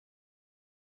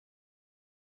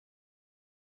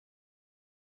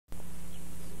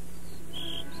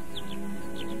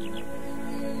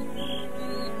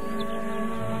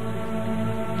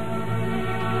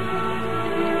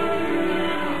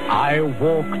I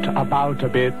walked about a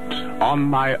bit on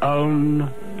my own.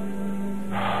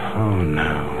 Oh,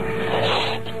 no.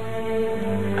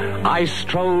 I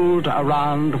strolled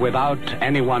around without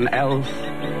anyone else.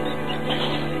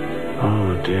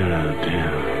 Oh, dear, oh,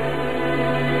 dear.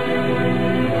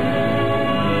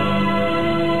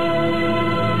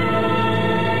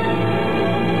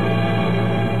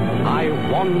 I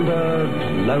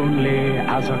wandered lonely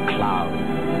as a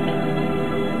cloud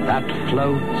that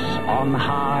floats on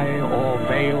high o'er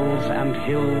vales and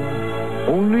hills.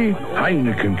 Only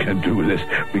Heineken can do this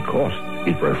because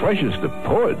it refreshes the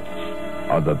poets.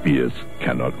 Other beers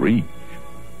cannot reach.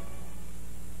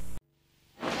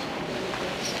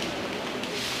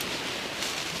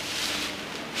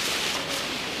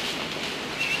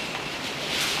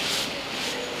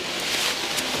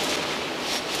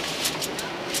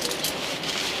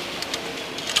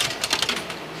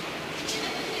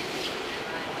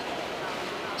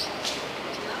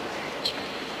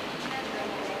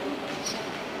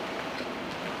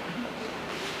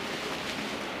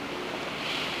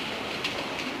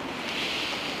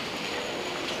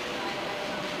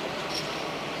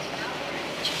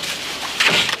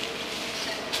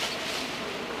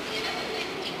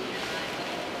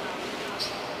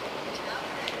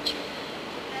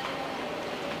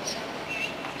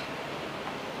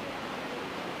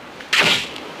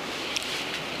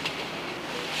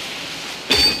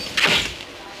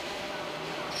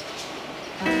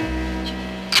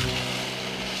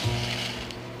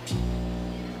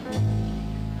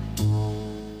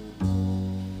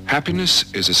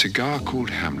 Happiness is a cigar called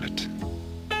Hamlet,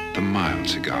 the mild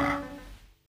cigar.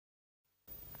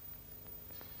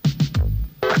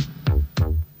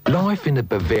 Life in the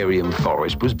Bavarian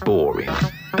forest was boring.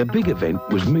 The big event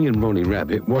was me and Ronnie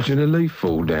Rabbit watching a leaf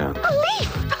fall down. A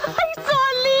leaf! I saw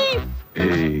a leaf!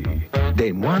 Hey.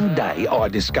 Then one day I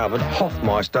discovered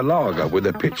Hofmeister lager with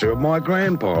a picture of my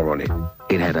grandpa on it.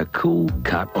 It had a cool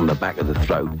cut on the back of the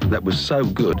throat that was so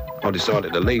good I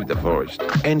decided to leave the forest.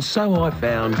 And so I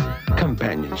found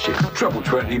companionship. Trouble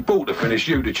 20, bought to finish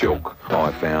you to chalk.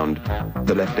 I found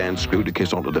the left-hand screw to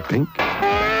kiss onto the pink.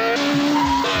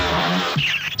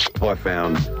 I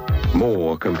found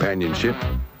more companionship.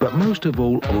 But most of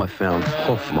all, I found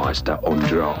Hofmeister on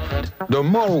draft. The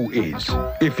moral is,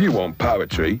 if you want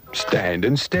poetry, stand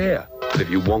and stare. But if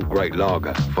you want great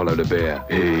lager, follow the bear.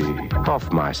 Hey.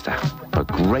 Hofmeister, a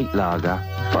great lager,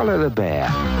 follow the bear.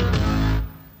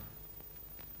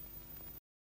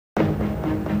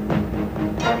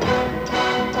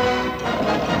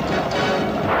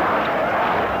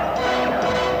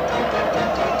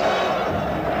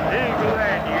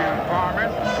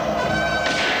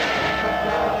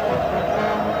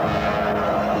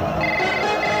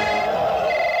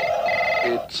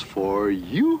 For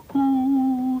you.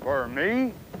 For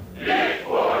me? It's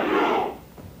for you.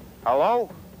 Hello?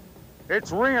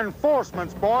 It's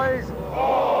reinforcements, boys.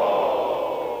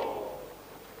 Oh.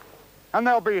 And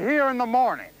they'll be here in the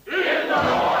morning. In the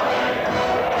morning.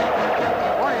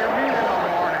 What do you mean in the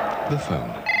morning? The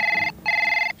phone.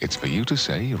 It's for you to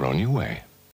say you're on your way.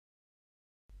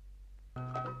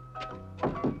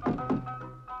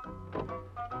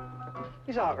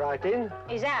 He's out right in.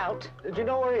 He's out? Do you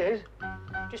know where he is?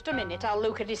 Just a minute, I'll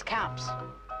look at his caps.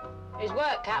 His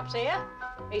work cap's here.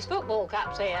 His football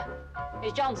cap's here.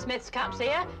 His John Smith's cap's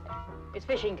here. His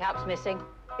fishing cap's missing.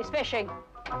 He's fishing.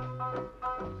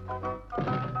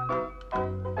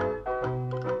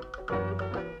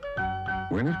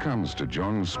 When it comes to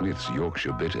John Smith's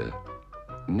Yorkshire Bitter,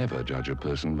 never judge a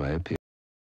person by appearance.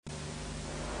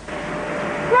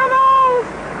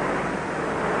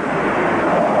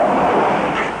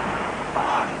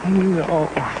 No,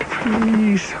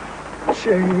 please,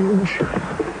 change.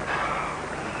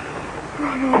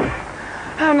 Ronald,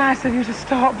 how nice of you to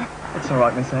stop. It's all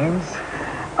right, Miss Ames.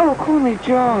 Oh, call me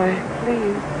Joy,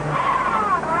 please.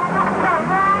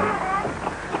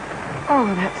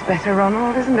 Oh, that's better,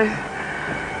 Ronald, isn't it?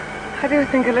 I do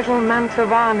think a little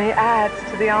Mantovani adds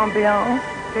to the ambiance,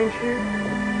 don't you?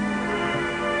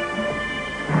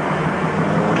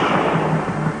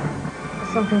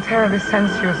 There's something terribly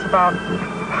sensuous about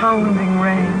pounding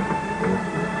rain.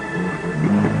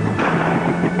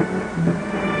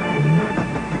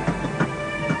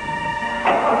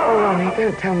 Oh, Ronnie,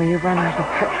 don't tell me you've run out of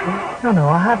petrol. No,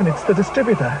 I haven't. It's the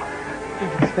distributor.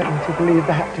 Don't expect me to believe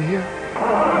that, do you?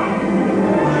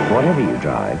 Whatever you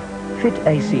drive, fit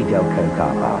AC Delco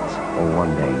car parts, or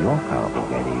one day your car will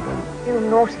get even. You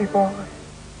naughty boy.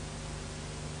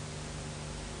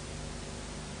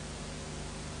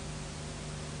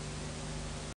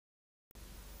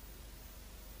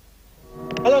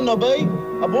 Hello, Nobby.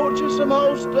 I bought you some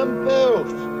Holsten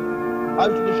pills.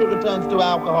 Most of the sugar turns to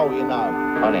alcohol, you know.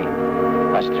 Honey,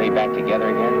 us three back together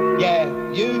again? Yeah,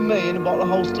 you, me, and a bottle of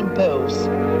Holsten pills.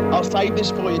 I'll save this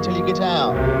for you till you get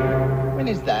out. When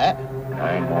is that?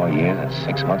 9 more years and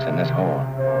 6 months in this hole.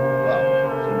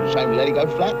 Well, it's a shame we let it go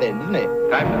flat then, isn't it?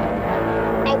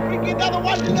 I'll bring you another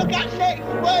one to look at next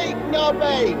week,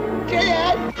 Nobby.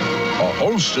 Cheers! A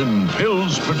Holsten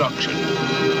Pills production.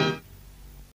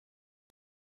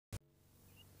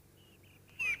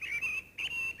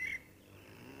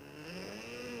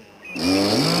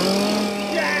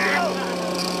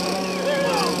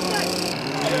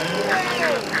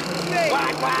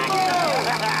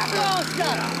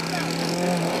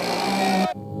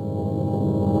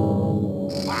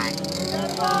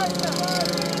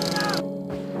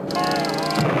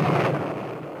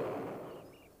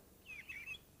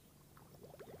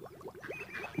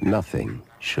 Nothing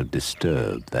should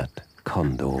disturb that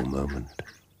Condor moment.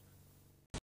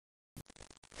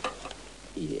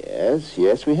 Yes,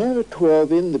 we have a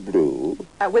 12 in the blue.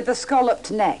 With the scalloped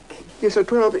neck. Yes, a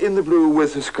 12 in the blue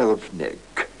with a scalloped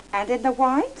neck. And in the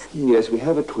white? Yes, we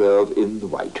have a 12 in the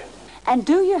white. And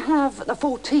do you have the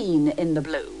 14 in the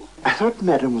blue? I thought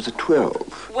Madam was a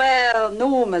 12. Well,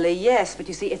 normally, yes, but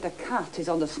you see, if the cut is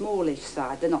on the smallish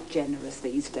side, they're not generous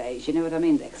these days, you know what I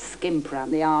mean? They skimp around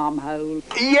the armhole.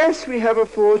 Yes, we have a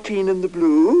 14 in the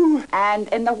blue. And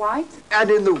in the white?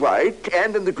 And in the white,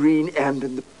 and in the green, and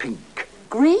in the pink.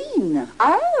 Green?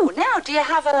 Oh, now, do you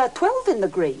have a 12 in the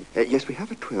green? Yes, we have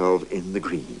a 12 in the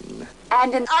green.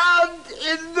 And in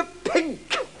the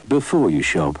pink! Before you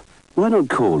shop, why not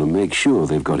call and make sure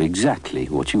they've got exactly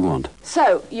what you want?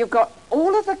 So, you've got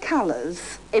all of the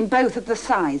colours in both of the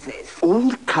sizes? All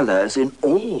the colours in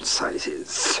all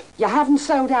sizes. You haven't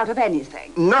sold out of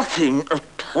anything? Nothing at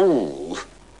all.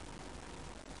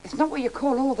 It's not what you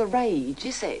call all the rage,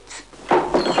 is it?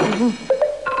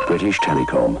 British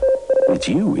Telecom. It's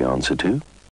you we answer to.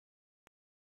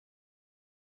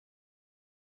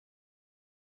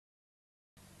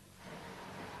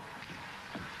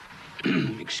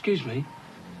 Excuse me.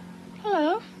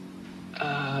 Hello.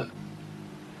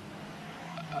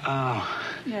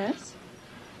 Yes.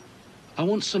 I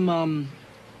want some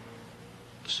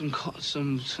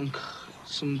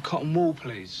cotton wool,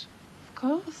 please. Of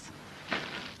course.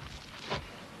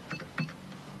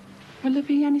 Will there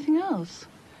be anything else?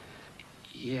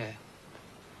 Yeah.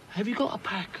 Have you got a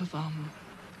packet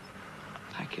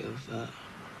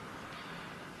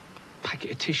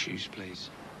of tissues, please?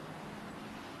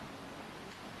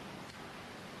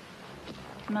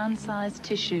 Man-sized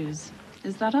tissues.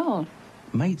 Is that all?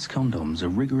 Mate's condoms are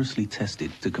rigorously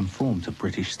tested to conform to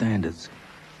British standards.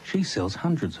 She sells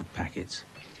hundreds of packets.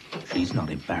 She's not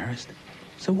embarrassed,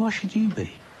 so why should you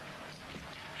be?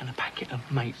 And a packet of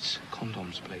Mate's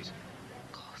condoms, please.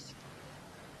 Of course.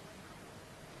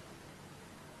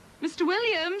 Mr.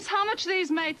 Williams, how much are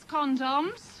these Mate's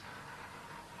condoms?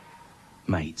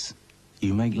 Mates,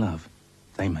 you make love,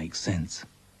 they make sense.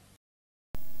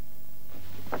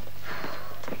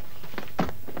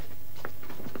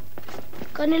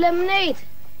 Got any lemonade?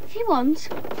 If you want.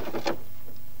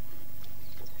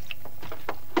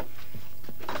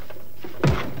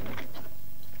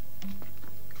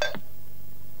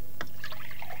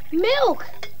 Milk!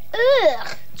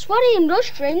 Ugh! It's what Ian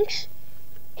Rush drinks.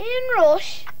 Ian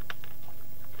Rush?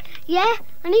 Yeah,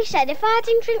 and he said if I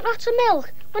didn't drink lots of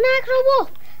milk, when I grow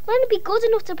up, I'm going to be good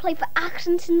enough to play for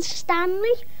Accrington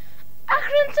Stanley.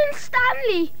 Accrington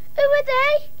Stanley? Who are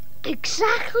they?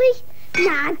 Exactly.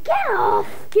 Nah, get off.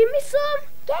 Give me some.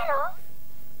 Get off.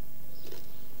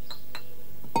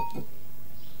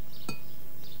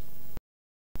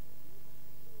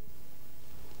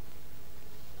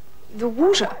 The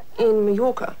water in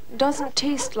Majorca doesn't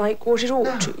taste like what it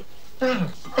ought to. No.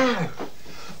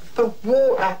 The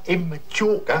water in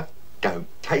Majorca don't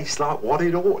taste like what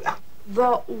it ought to.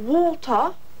 The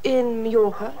water in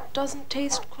Majorca doesn't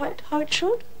taste quite how it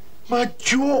should.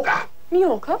 Majorca?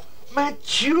 Majorca?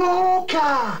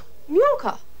 Majorca!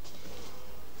 Majorca?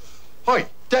 Hi,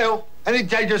 Dale, any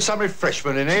danger of some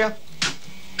refreshment in here?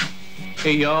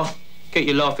 Here you are. Get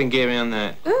your laughing gear on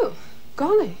there. Oh,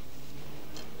 golly.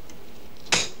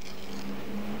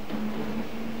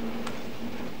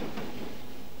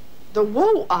 The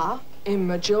water in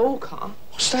Majorca...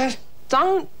 What's that?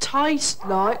 Don't taste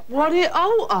like what it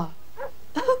oughta.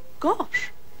 Oh,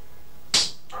 gosh.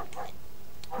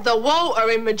 The water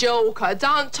in Majorca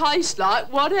don't taste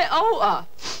like what it oughta.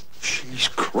 She's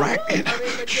cracked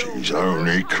it. She's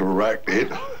only cracked it.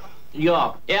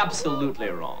 You're absolutely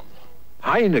wrong.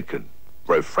 Heineken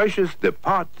refreshes the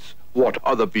parts what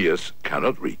other beers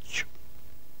cannot reach.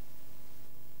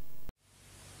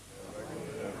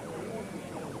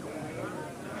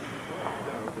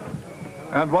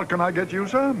 And what can I get you,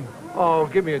 sir? Oh,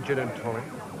 give me a gin and tonic.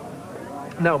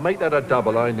 No, make that a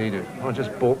double. I need it. I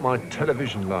just bought my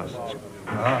television license.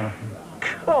 Ah.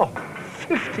 God,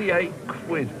 58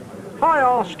 quid. I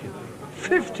ask you,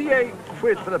 58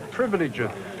 quid for the privilege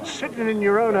of sitting in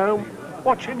your own home,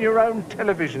 watching your own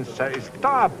television set. It's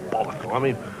diabolical. I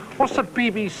mean, what's the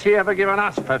BBC ever given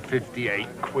us for 58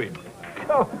 quid?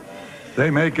 God. They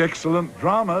make excellent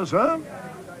dramas, huh?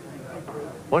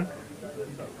 What?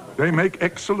 They make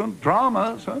excellent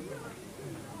dramas, huh?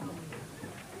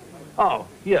 Oh,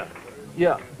 yeah.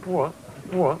 What?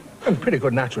 And pretty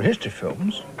good natural history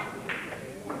films.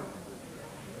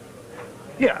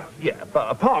 Yeah, but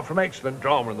apart from excellent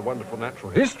drama and the wonderful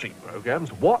natural history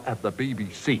programmes, what have the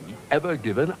BBC ever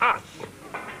given us?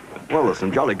 Well, there's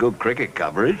some jolly good cricket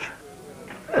coverage.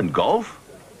 And golf.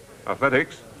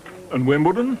 Athletics. And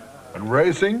Wimbledon. And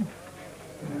racing.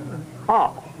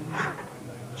 Oh.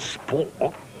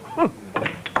 Sport.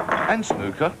 And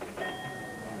snooker.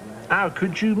 How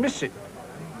could you miss it?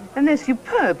 And there's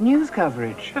superb news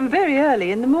coverage from very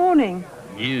early in the morning.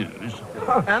 News?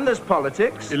 And there's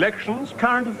politics. Elections?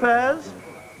 Current affairs.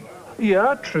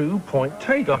 Yeah, true point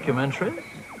taken. Documentaries.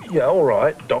 Yeah, all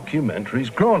right.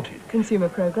 Documentaries granted. Consumer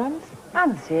programmes.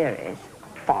 And series.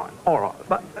 Fine, all right.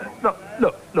 But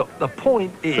look, the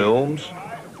point is... Films.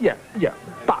 Yeah,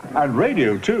 but... And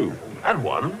radio, too. And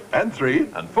 1. And 3.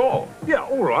 And 4. Yeah,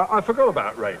 all right, I forgot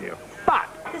about radio. But...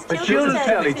 There's children's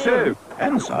telly, too.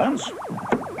 And science.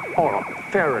 All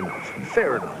right, fair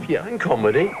enough, yeah. And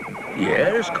comedy.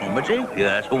 Yeah, there's comedy.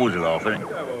 Yeah, that's always laughing.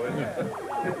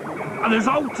 And there's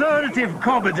alternative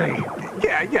comedy.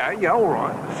 Yeah, all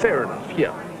right, fair enough,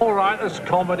 yeah. All right, there's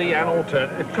comedy and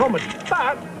alternative comedy,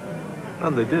 but...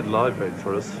 And they did live bait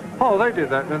for us. Oh, they did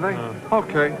that, didn't they?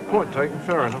 OK, point taken,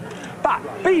 fair enough. But,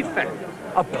 be fair,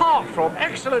 apart from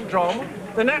excellent drama,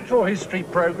 the natural history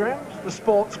programmes, the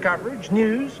sports coverage,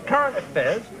 news, current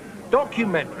affairs,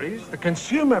 documentaries, the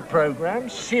consumer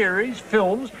programmes, series,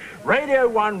 films, Radio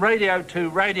 1, Radio 2,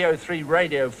 Radio 3,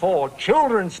 Radio 4,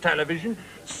 children's television,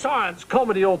 science,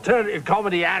 comedy, alternative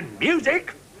comedy and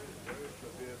music,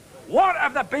 what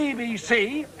have the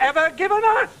BBC ever given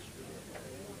us?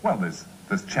 Well, there's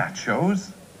chat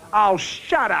shows. Oh,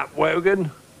 shut up,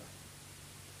 Wogan.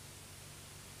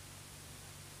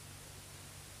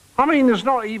 I mean, there's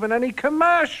not even any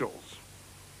commercials.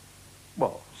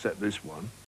 Well, except this one.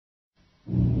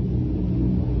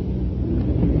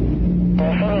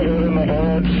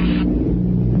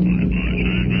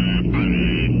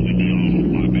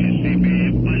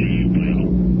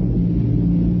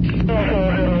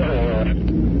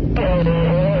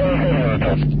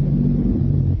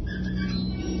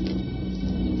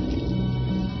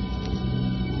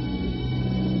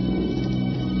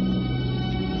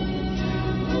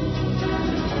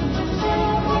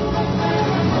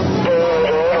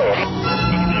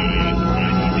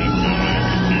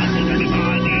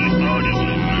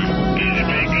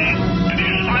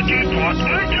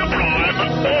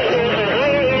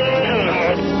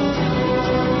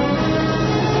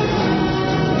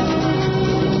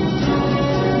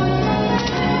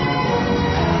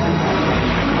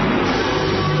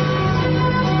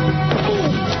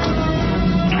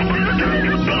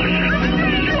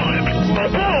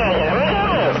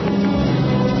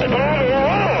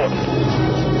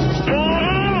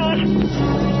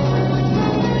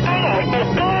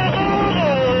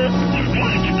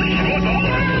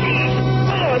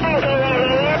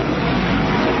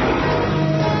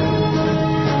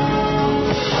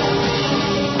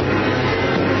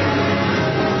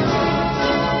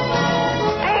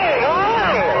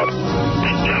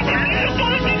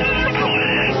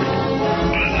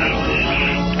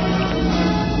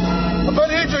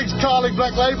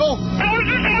 Black Label.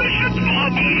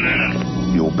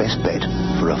 Your best bet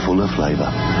for a fuller flavour.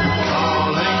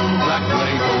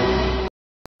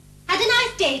 Had a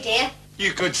nice day, dear.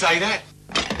 You could say that.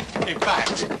 In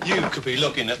fact, you could be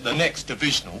looking at the next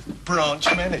divisional branch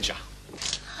manager.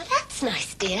 Oh, that's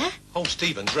nice, dear. Old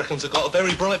Stevens reckons I've got a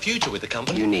very bright future with the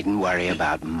company. You needn't worry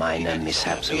about minor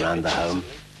mishaps around the home.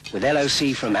 With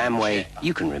LOC from Amway,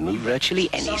 you can remove virtually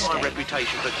any My stain.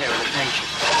 reputation for care and attention.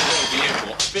 There'll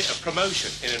be a bit of promotion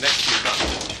in the next few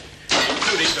months.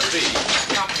 Including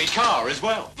the company car as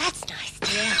well. That's nice,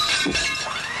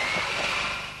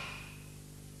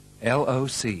 dear.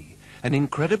 LOC, an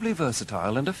incredibly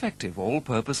versatile and effective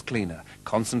all-purpose cleaner,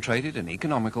 concentrated and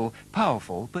economical,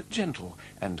 powerful but gentle,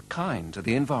 and kind to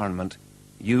the environment,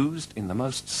 used in the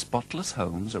most spotless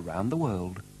homes around the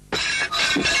world.